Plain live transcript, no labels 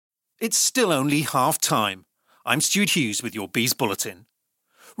It's still only half-time. I'm Stuart Hughes with your Bees Bulletin.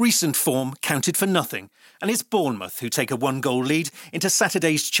 Recent form counted for nothing, and it's Bournemouth who take a one-goal lead into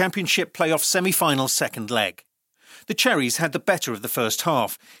Saturday's Championship playoff semi-final second leg. The Cherries had the better of the first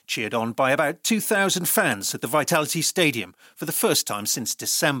half, cheered on by about 2,000 fans at the Vitality Stadium for the first time since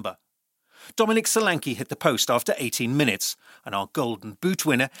December. Dominic Solanke hit the post after 18 minutes, and our Golden Boot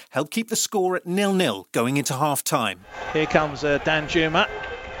winner helped keep the score at 0-0 going into half-time. Here comes Danjuma.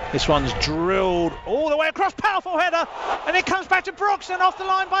 This one's drilled all the way across, powerful header, and it comes back to Brooks and off the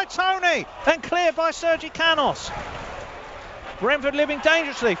line by Tony, and cleared by Sergi Canos. Brentford living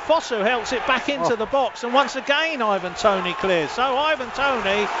dangerously. Fosu helps it back into the box, and once again Ivan Toney clears. So Ivan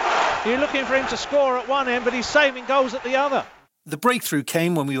Toney, you're looking for him to score at one end, but he's saving goals at the other. The breakthrough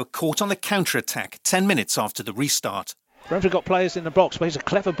came when we were caught on the counter-attack 10 minutes after the restart. Brentford got players in the box, but he's a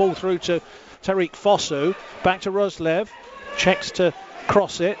clever ball through to Tariq Fosu. Back to Roslev, checks to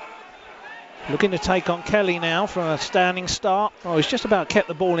cross it. Looking to take on Kelly now from a standing start. Oh, he's just about kept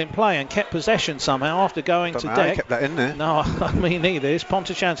the ball in play and kept possession somehow after going to deck. He kept that in there. No, I mean neither. It's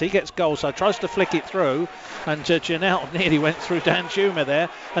Pontachanza. He gets goal, so tries to flick it through. And Janelle nearly went through Danjuma there.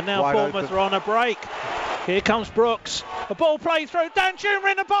 And now Wide Bournemouth open. are on a break. Here comes Brooks. A ball played through.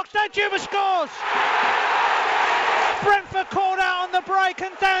 Danjuma in the box. Danjuma scores! Brentford called out on the break,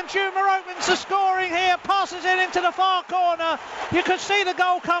 and Danjuma opens the scoring here, passes it into the far corner. You could see the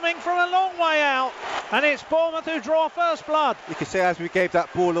goal coming from a long way out, and it's Bournemouth who draw first blood. You can see as we gave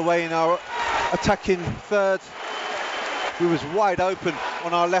that ball away in our attacking third, we was wide open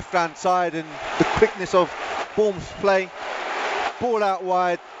on our left-hand side, and the quickness of Bournemouth's play, ball out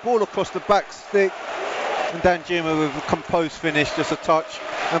wide, ball across the back stick, and Danjuma with a composed finish, just a touch,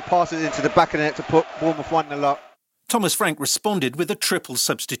 and passes into the back of the net to put Bournemouth 1-0 up. Thomas Frank responded with a triple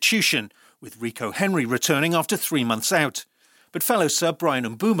substitution, with Rico Henry returning after 3 months out. But fellow sub Brian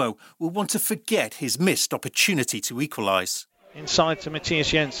Mbumo will want to forget his missed opportunity to equalise. Inside to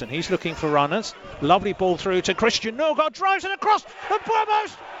Matthias Jensen. He's looking for runners. Lovely ball through to Christian Norgard. Drives it across. And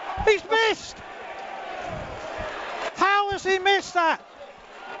Bournemouth, he's missed. How has he missed that?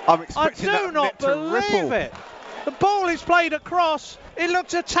 I'm I expecting do that not net to believe ripple. it. The ball is played across. It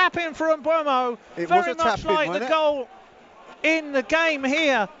looked a tap in for Mbumo. It was Very a much tap in, like the wasn't it? goal in the game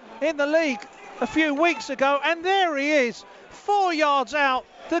here in the league a few weeks ago. And there he is, 4 yards out.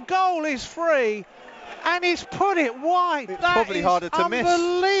 The goal is free, and he's put it wide. It's That probably is harder to miss.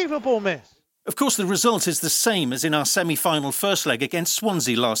 Unbelievable miss. Of course, the result is the same as in our semi-final first leg against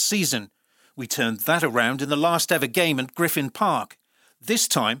Swansea last season. We turned that around in the last ever game at Griffin Park. This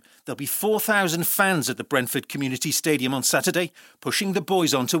time, there'll be 4,000 fans at the Brentford Community Stadium on Saturday, pushing the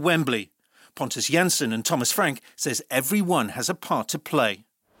boys on to Wembley. Pontus Jansson and Thomas Frank says everyone has a part to play.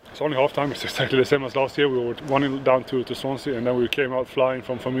 It's only half time. It's exactly the same as last year. We were 1-0 down to Swansea, and then we came out flying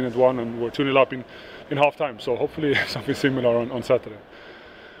from minute one, and we're 2-0 up in half time. So hopefully something similar on Saturday.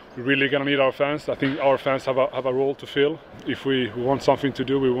 We're really going to need our fans. I think our fans have a role to fill. If we want something to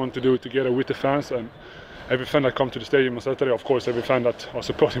do, we want to do it together with the fans. And every fan that comes to the stadium on Saturday, of course, every fan that are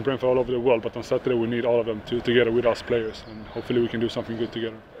supporting Brentford all over the world, but on Saturday we need all of them together with us players, and hopefully we can do something good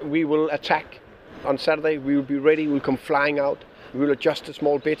together. We will attack on Saturday. We will be ready. We'll come flying out. We will adjust the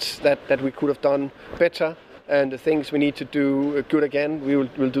small bits that we could have done better, and the things we need to do good again,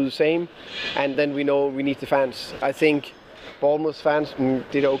 we'll do the same. And then we know we need the fans. I think Bournemouth fans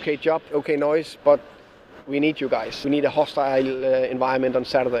did an okay job, okay noise, but we need you guys. We need a hostile environment on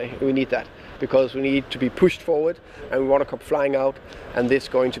Saturday. We need that, because we need to be pushed forward, and we want to come flying out, and this is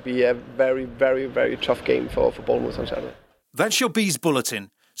going to be a very, very, very tough game for Bournemouth on Saturday. That's your Bees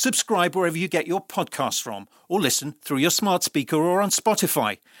Bulletin. Subscribe wherever you get your podcasts from, or listen through your smart speaker or on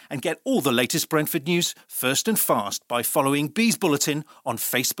Spotify, and get all the latest Brentford news first and fast by following Bees Bulletin on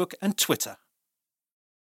Facebook and Twitter.